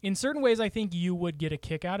fun. In certain ways, I think you would get a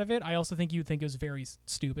kick out of it. I also think you'd think it was very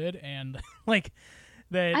stupid and like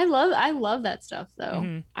that. I love that stuff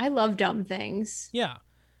though. I love dumb things. Yeah.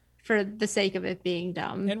 For the sake of it being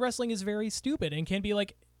dumb. And wrestling is very stupid and can be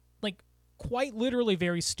like quite literally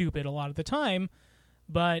very stupid a lot of the time,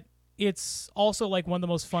 but it's also like one of the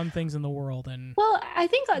most fun things in the world. And well, I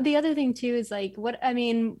think the other thing too is like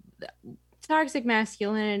toxic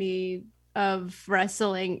masculinity of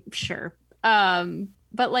wrestling, sure.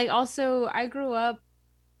 But like also I grew up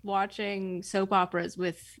watching soap operas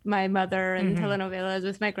with my mother and telenovelas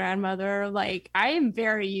with my grandmother. Like I am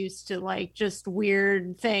very used to like just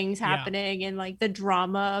weird things happening and like the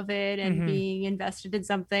drama of it and being invested in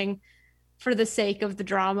something for the sake of the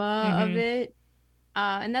drama of it.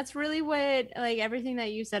 And that's really what like everything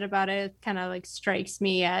that you said about it kind of like strikes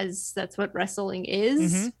me as that's what wrestling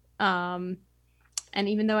is. And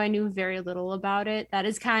even though I knew very little about it, that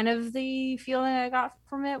is kind of the feeling I got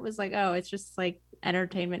from it was like, oh, it's just like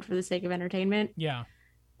entertainment for the sake of entertainment. Yeah.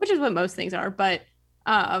 Which is what most things are. But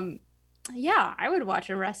yeah, I would watch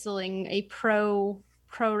a pro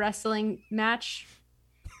wrestling match.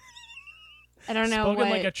 I don't know. Spoken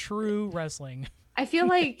like a true wrestling. I feel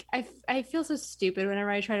like I feel so stupid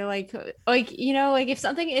whenever I try to like you know, like if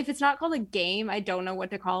it's not called a game, I don't know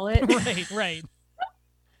what to call it. Right.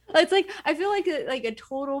 It's like I feel like a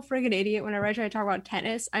total friggin' idiot whenever I try to talk about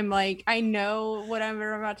tennis. I'm like, I know what I'm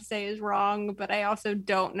about to say is wrong, but I also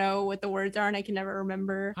don't know what the words are, and I can never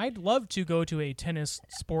remember. I'd love to go to a tennis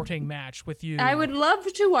sporting match with you. I would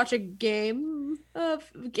love to watch a game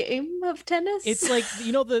of tennis. It's like,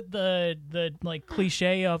 you know, the like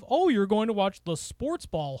cliche of, oh, you're going to watch the sports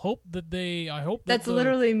ball. I hope that's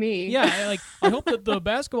literally me. Yeah, I hope that the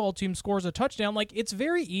basketball team scores a touchdown. Like, it's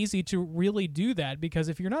very easy to really do that, because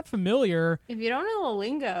if you're not familiar, if you don't know the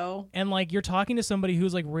lingo, and like you're talking to somebody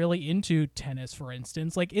who's like really into tennis, for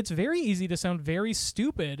instance, like it's very easy to sound very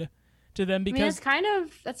stupid to them, because I mean,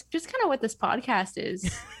 that's just kind of what this podcast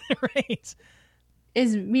is. Right.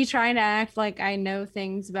 Is me trying to act like I know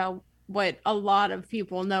things about what a lot of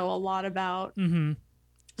people know a lot about. Mm-hmm.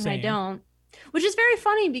 And I don't. Which is very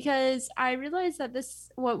funny, because I realize that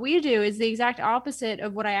what we do is the exact opposite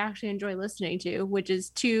of what I actually enjoy listening to, which is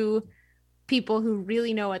two people who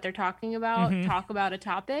really know what they're talking about, talk about a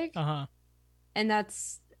topic. Uh-huh. And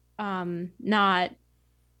that's not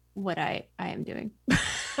what I am doing.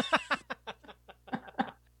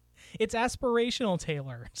 It's aspirational,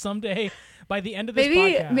 Taylor. Someday, by the end of this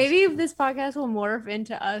podcast, maybe this podcast will morph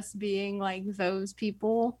into us being like those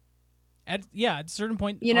people. At a certain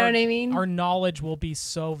point, you know what I mean? Our knowledge will be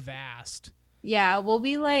so vast. Yeah, we'll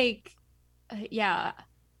be like,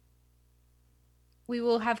 we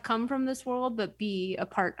will have come from this world, but be a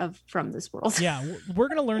part from this world. Yeah, we're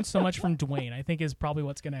gonna learn so much from Dwayne, I think, is probably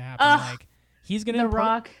what's gonna happen. He's gonna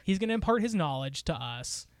impart his knowledge to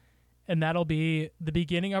us, and that'll be the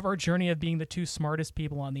beginning of our journey of being the two smartest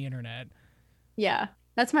people on the internet. Yeah,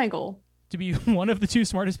 that's my goal. To be one of the two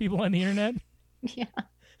smartest people on the internet? Yeah.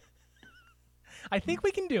 I think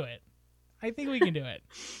we can do it. I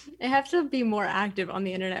have to be more active on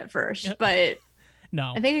the internet first, but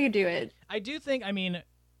no, I think I could do it. I do think, I mean,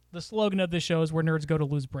 the slogan of this show is where nerds go to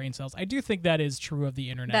lose brain cells. I do think that is true of the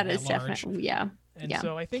internet. That is definitely, yeah. And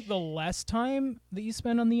so I think the less time that you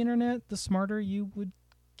spend on the internet, the smarter you would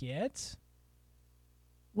get.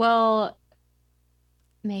 Well,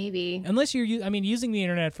 maybe. Unless you're, using the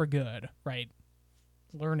internet for good, right?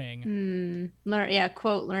 Learning.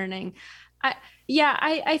 Quote learning. I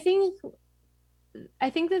think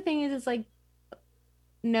the thing is like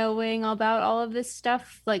knowing about all of this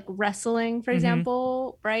stuff, like wrestling, for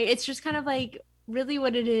example, right? It's just kind of like really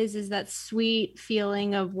what it is that sweet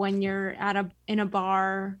feeling of when you're in a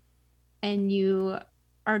bar and you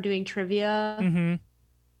are doing trivia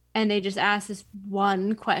and they just ask this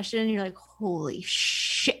one question and you're like, holy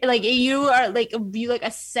shit. Like you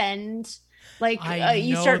ascend. Like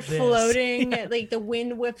you start floating, like the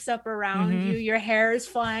wind whips up around you, your hair is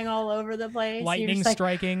flying all over the place. Lightning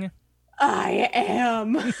striking. Like, I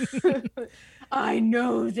am. I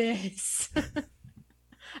know this.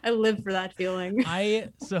 I live for that feeling.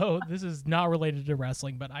 So this is not related to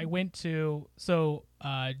wrestling, but I went to,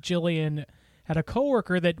 Jillian had a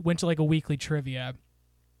coworker that went to like a weekly trivia,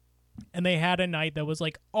 and they had a night that was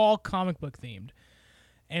like all comic book themed.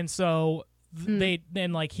 And so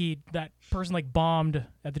that person like bombed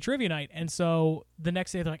at the trivia night. And so the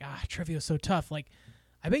next day they're like, trivia is so tough. Like,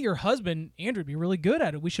 I bet your husband, Andrew, would be really good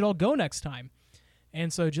at it. We should all go next time.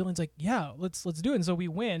 And so Jillian's like, yeah, let's do it. And so we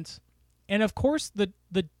went. And of course, the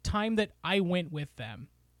time that I went with them,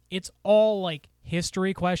 it's all like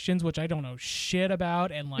history questions, which I don't know shit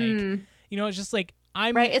about. And like, it's just like,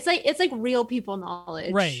 right. It's like real people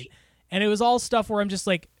knowledge. Right. And it was all stuff where I'm just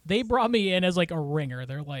like, they brought me in as like a ringer.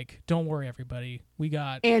 They're like, don't worry, everybody. We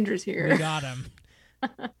got Andrew's here. We got him.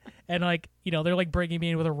 And like, they're like bringing me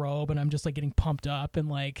in with a robe, and I'm just like getting pumped up, and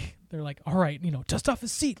like, they're like, all right, dust off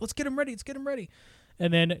his seat. Let's get him ready.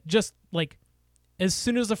 And then just like, as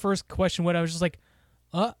soon as the first question went, I was just like,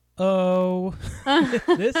 uh-oh,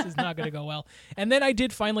 this is not going to go well. And then I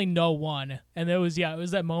did finally know one. And it was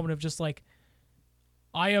that moment of just like,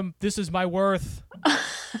 this is my worth.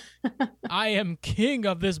 I am king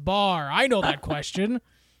of this bar. I know that question.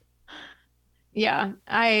 Yeah,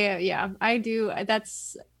 I do.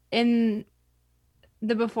 That's in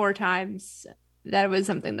the before times. That was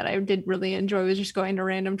something that I did really enjoy, was just going to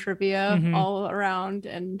random trivia all around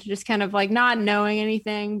and just kind of like not knowing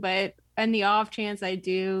anything, but in the off chance I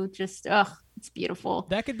do, just it's beautiful.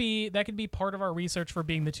 That could be part of our research for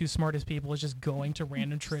being the two smartest people, is just going to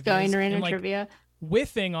random trivia. Going to random trivia.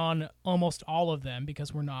 Whiffing on almost all of them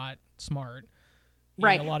because we're not smart.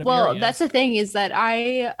 Right. Well, that's the thing, is that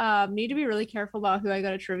I need to be really careful about who I go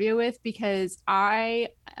to trivia with, because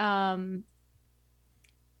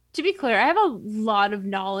to be clear, I have a lot of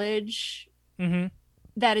knowledge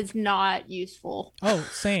that is not useful. Oh,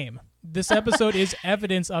 same. This episode is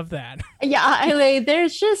evidence of that. Yeah,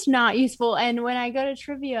 there's just not useful. And when I go to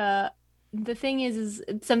trivia, the thing is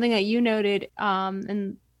it's something that you noted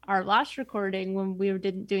in our last recording when we were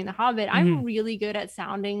doing The Hobbit. I'm really good at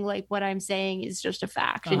sounding like what I'm saying is just a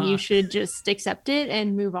fact, and you should just accept it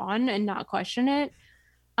and move on and not question it.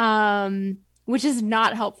 Which is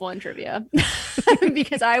not helpful in trivia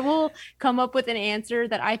because I will come up with an answer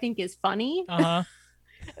that I think is funny.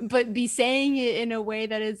 But be saying it in a way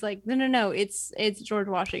that is like, no, it's George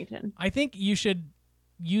Washington. I think you should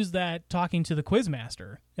use that talking to the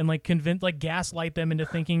quizmaster and like gaslight them into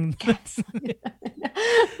thinking.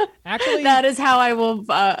 Actually, that is how I will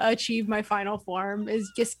achieve my final form,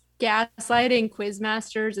 is just gaslighting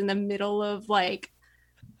quizmasters in the middle of like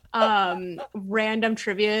random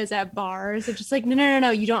trivias at bars. It's just like,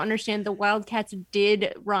 no, you don't understand. The Wildcats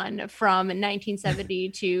did run from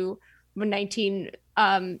 1970 to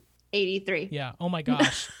 1983. Yeah. Oh my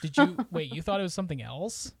gosh. Did you wait? You thought it was something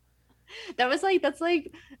else? That's like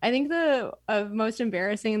I think the most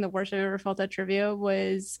embarrassing and the worst I've ever felt at trivia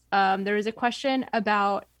was there was a question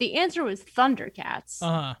about, the answer was Thundercats,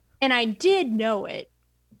 and I did know it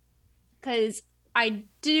because I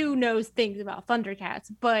do know things about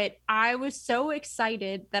Thundercats, but I was so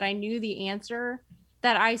excited that I knew the answer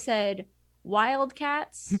that I said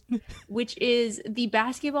Wildcats, which is the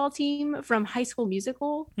basketball team from High School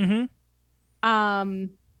Musical.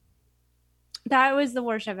 That was the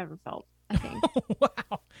worst I've ever felt, I think.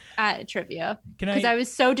 Wow. At trivia. Because I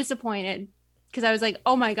was so disappointed. Because I was like,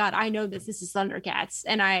 oh my God, I know this. This is Thundercats.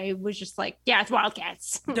 And I was just like, yeah, it's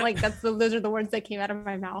Wildcats. Like, those are the words that came out of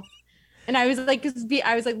my mouth. And I was like,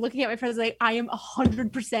 looking at my friends like, I am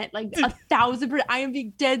 100%, like 1,000%. I am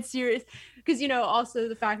being dead serious. Because, also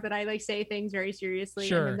the fact that I like say things very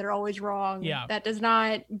seriously and then they're always wrong. Yeah. That does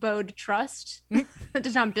not bode trust. That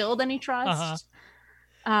does not build any trust.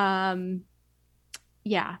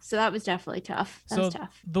 Yeah, so that was definitely tough. That was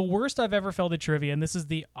tough. The worst I've ever felt at trivia, and this is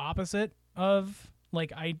the opposite of,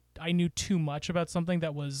 like, I knew too much about something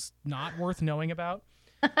that was not worth knowing about.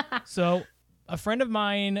 So a friend of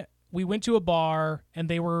mine, we went to a bar, and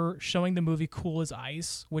they were showing the movie Cool as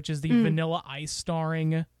Ice, which is the Vanilla Ice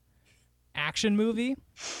starring action movie.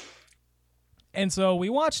 And so we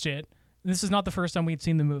watched it. This is not the first time we'd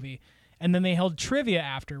seen the movie. And then they held trivia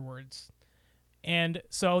afterwards. And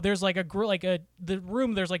so there's like the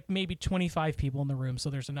room, there's like maybe 25 people in the room. So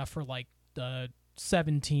there's enough for like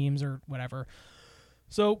 7 teams or whatever.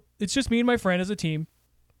 So it's just me and my friend as a team.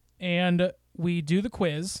 And we do the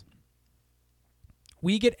quiz.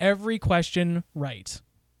 We get every question right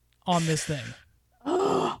on this thing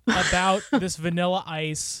about this Vanilla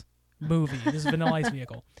Ice movie, this Vanilla Ice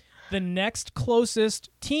vehicle. The next closest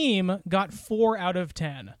team got 4 out of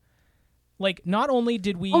 10. Like, not only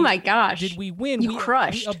did we, oh my gosh, did we win, we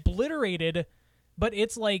crushed, we obliterated, but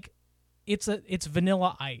it's like, it's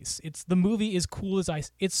Vanilla Ice. The movie is Cool as Ice.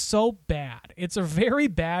 It's so bad. It's a very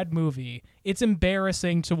bad movie. It's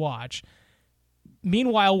embarrassing to watch.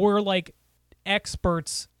 Meanwhile, we're like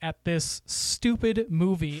experts at this stupid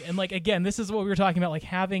movie. And like, again, this is what we were talking about, like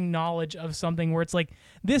having knowledge of something where it's like,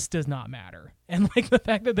 this does not matter. And like the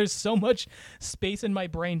fact that there's so much space in my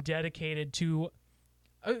brain dedicated to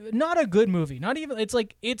not a good movie, not even, it's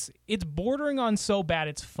like, it's bordering on so bad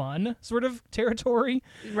it's fun sort of territory.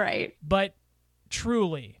 Right. But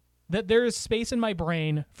truly, that there is space in my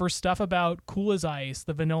brain for stuff about Cool as Ice,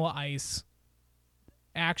 the Vanilla Ice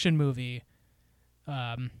action movie,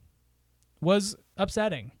 was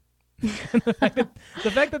upsetting. the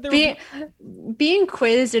fact that there being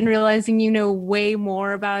quizzed and realizing you know way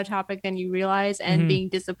more about a topic than you realize and being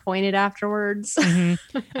disappointed afterwards.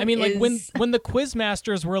 I mean, like when the quiz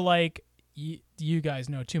masters were like, you guys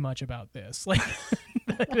know too much about this. Like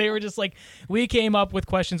they were just like, we came up with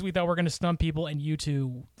questions we thought were going to stump people, and you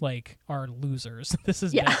two like are losers. This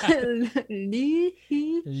is bad.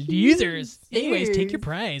 Losers. Anyways, take your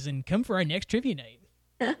prize and come for our next trivia night.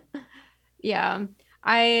 Yeah.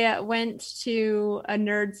 I went to a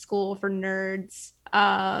nerd school for nerds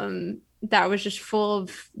that was just full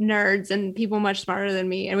of nerds and people much smarter than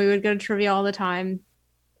me. And we would go to trivia all the time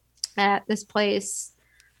at this place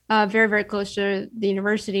very, very close to the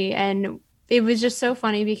university. And it was just so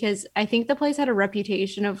funny because I think the place had a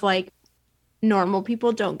reputation of like normal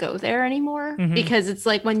people don't go there anymore because it's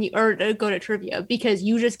like when you or go to trivia because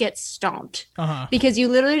you just get stomped because you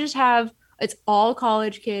literally just have, it's all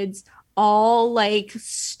college kids, all like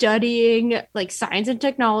studying like science and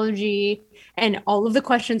technology, and all of the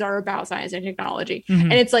questions are about science and technology.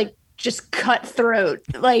 And it's like just cutthroat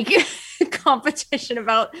like competition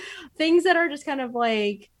about things that are just kind of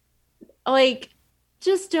like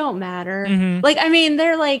just don't matter. Mhm. Like, I mean,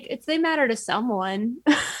 they're like, they matter to someone.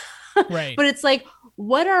 Right. But it's like,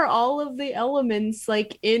 what are all of the elements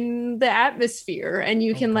like in the atmosphere? And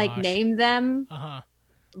you can like gosh. name them. Uh-huh.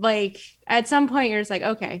 Like at some point you're just like,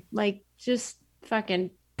 okay, like just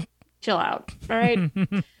fucking chill out. All right.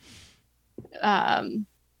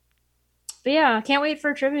 But yeah, I can't wait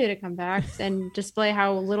for trivia to come back and display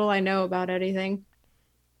how little I know about anything.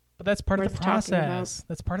 But that's part of the Worth talking about. process.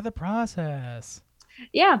 That's part of the process.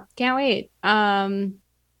 Yeah, can't wait.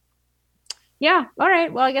 Yeah, all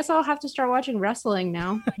right. Well, I guess I'll have to start watching wrestling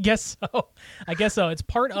now. I guess so. It's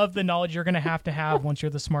part of the knowledge you're going to have once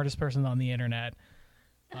you're the smartest person on the internet.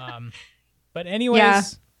 But anyways,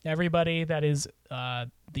 Yeah. everybody, that is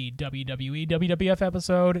the WWE WWF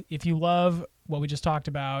episode. If you love what we just talked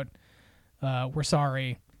about, we're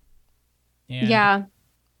sorry. And Yeah.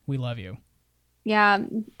 we love you. Yeah.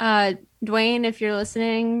 Dwayne, if you're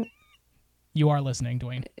listening, You are listening,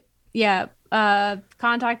 Dwayne. yeah,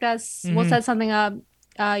 contact us. We'll set something up.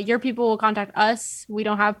 Your people will contact us. We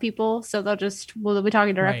don't have people, so we'll be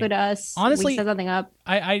talking directly to us. Honestly, we set something up.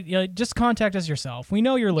 I just contact us yourself. We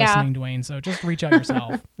know you're listening, Dwayne, so just reach out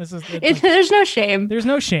yourself. There's no shame. There's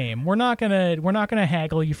no shame. We're not gonna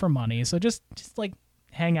haggle you for money. So just like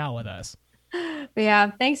hang out with us. But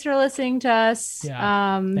yeah, thanks for listening to us.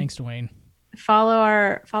 Yeah. Thanks, Dwayne. Follow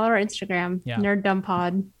our Instagram, Yeah. Nerd Dumb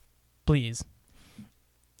Pod. Please.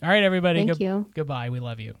 All right, everybody. Thank you. Goodbye. We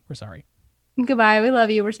love you. We're sorry. Goodbye. We love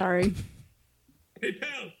you. We're sorry. Hey,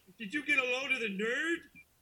 pal, did you get a load of the nerd?